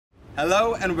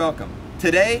Hello and welcome.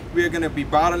 Today we are going to be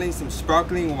bottling some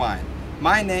sparkling wine.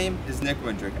 My name is Nick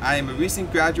Windrick. I am a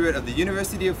recent graduate of the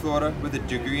University of Florida with a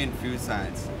degree in food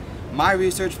science. My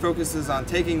research focuses on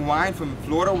taking wine from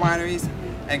Florida wineries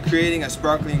and creating a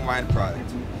sparkling wine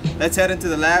product. Let's head into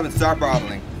the lab and start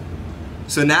bottling.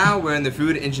 So now we're in the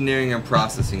food engineering and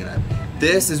processing lab.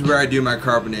 This is where I do my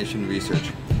carbonation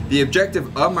research. The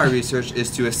objective of my research is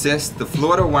to assist the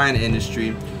Florida wine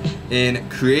industry in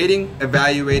creating,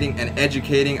 evaluating, and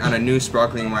educating on a new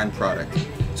sparkling wine product.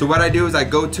 So what I do is I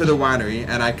go to the winery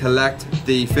and I collect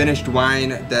the finished wine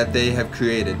that they have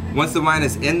created. Once the wine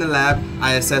is in the lab,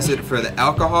 I assess it for the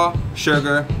alcohol,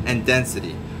 sugar, and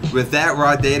density. With that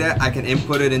raw data, I can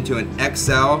input it into an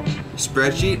Excel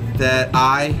spreadsheet that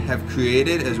I have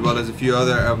created, as well as a few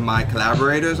other of my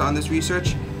collaborators on this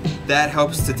research. That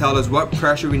helps to tell us what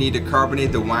pressure we need to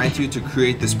carbonate the wine to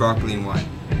create the sparkling wine.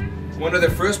 One of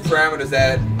the first parameters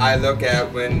that I look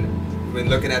at when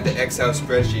looking at the Excel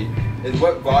spreadsheet is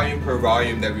what volume per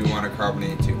volume that we want to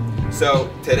carbonate to.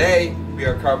 So today we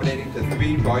are carbonating to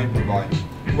 3 volume per volume.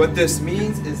 What this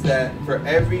means is that for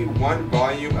every 1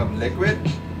 volume of liquid,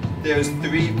 there's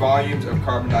 3 volumes of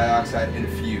carbon dioxide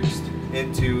infused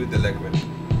into the liquid.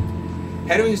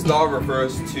 Henry's law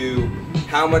refers to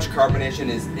how much carbonation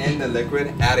is in the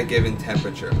liquid at a given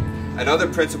temperature. Another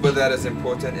principle that is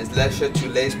important is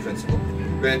Lesch-Toulet's principle,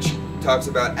 which talks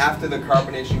about after the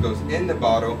carbonation goes in the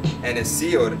bottle and is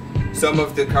sealed, some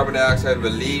of the carbon dioxide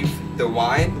will leave the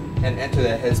wine and enter the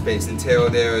headspace until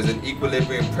there is an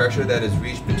equilibrium pressure that is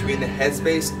reached between the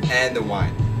headspace and the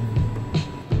wine.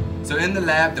 So in the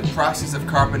lab, the process of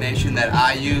carbonation that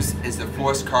I use is the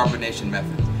forced carbonation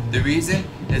method. The reason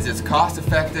is it's cost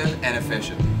effective and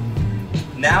efficient.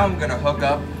 Now I'm going to hook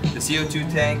up the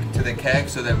CO2 tank to the keg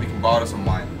so that we can bottle some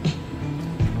wine.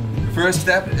 The first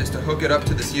step is to hook it up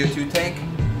to the CO2 tank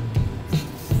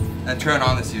and turn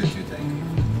on the CO2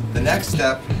 tank. The next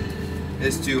step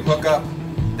is to hook up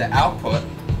the output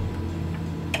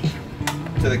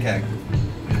to the keg.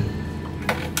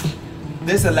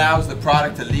 This allows the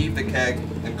product to leave the keg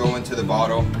and go into the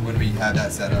bottle when we have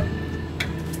that set up.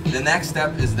 The next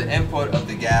step is the input of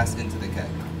the gas into the keg.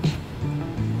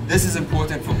 This is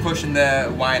important for pushing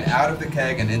the wine out of the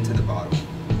keg and into the bottle.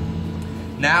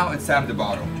 Now it's time to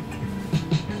bottle.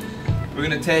 We're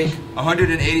going to take a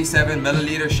 187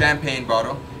 milliliter champagne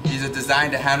bottle. These are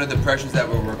designed to handle the pressures that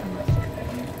we're working with.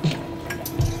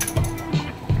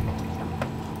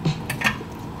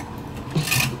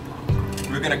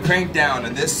 We're going to crank down,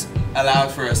 and this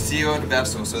allows for a sealed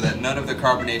vessel so that none of the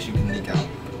carbonation can leak out.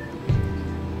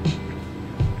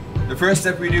 The first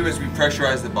step we do is we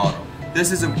pressurize the bottle.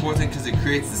 This is important because it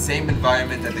creates the same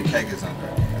environment that the keg is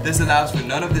under. This allows for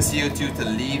none of the CO2 to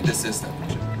leave the system.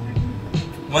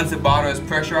 Once the bottle is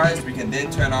pressurized, we can then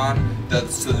turn on the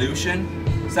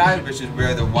solution side, which is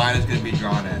where the wine is going to be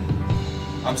drawn in.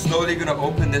 I'm slowly going to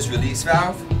open this release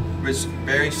valve, which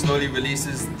very slowly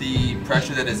releases the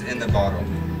pressure that is in the bottle.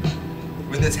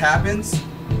 When this happens,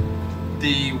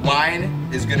 the wine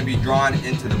is going to be drawn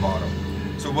into the bottle.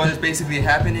 So what is basically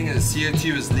happening is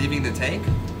CO2 is leaving the tank,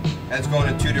 and it's going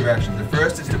in 2 directions. The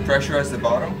first is to pressurize the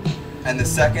bottle, and the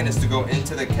second is to go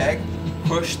into the keg,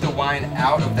 push the wine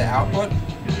out of the output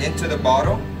into the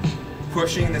bottle,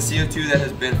 pushing the CO2 that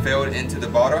has been filled into the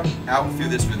bottle out through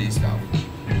this release valve.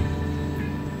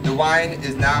 The wine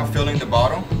is now filling the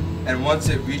bottle, and once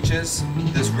it reaches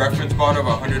this reference bottle of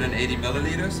 180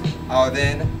 milliliters, I'll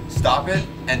then stop it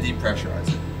and depressurize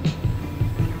it.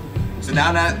 So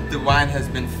now that the wine has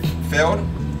been filled,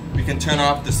 we can turn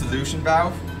off the solution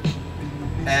valve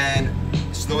and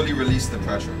slowly release the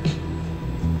pressure.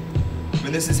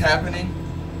 When this is happening,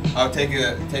 I'll take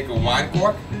a wine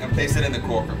cork and place it in the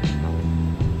corker.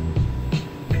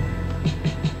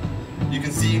 You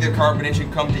can see the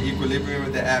carbonation come to equilibrium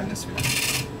with the atmosphere.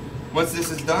 Once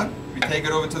this is done, we take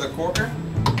it over to the corker,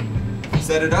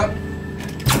 set it up,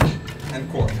 and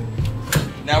cork.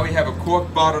 Now we have a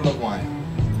corked bottle of wine.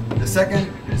 The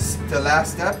second to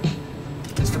last step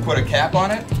is to put a cap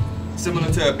on it,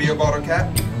 similar to a beer bottle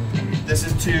cap. This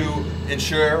is to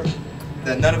ensure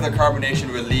that none of the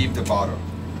carbonation will leave the bottle.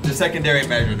 It's a secondary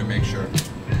measure to make sure.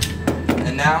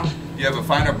 And now you have a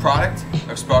final product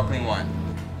of sparkling wine.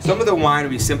 Some of the wine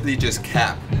we simply just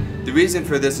cap. The reason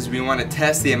for this is we want to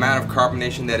test the amount of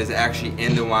carbonation that is actually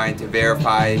in the wine to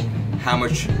verify how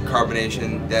much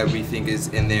carbonation that we think is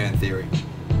in there in theory.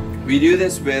 We do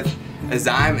this with a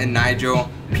Zyme and Nigel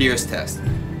pierce test.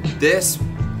 This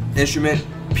instrument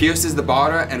pierces the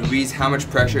bottle and reads how much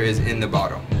pressure is in the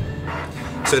bottle.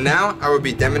 So now I will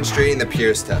be demonstrating the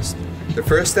pierce test. The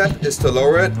first step is to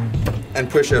lower it and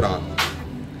push it on.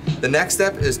 The next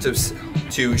step is to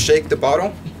to shake the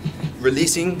bottle,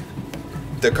 releasing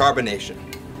the carbonation.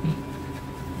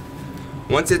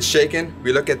 Once it's shaken,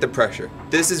 we look at the pressure.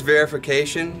 This is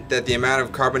verification that the amount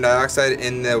of carbon dioxide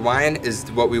in the wine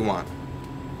is what we want.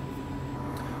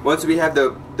 Once we have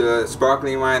the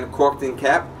sparkling wine corked and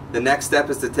capped, the next step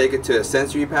is to take it to a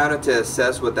sensory pounder to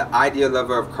assess what the ideal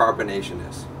level of carbonation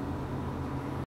is.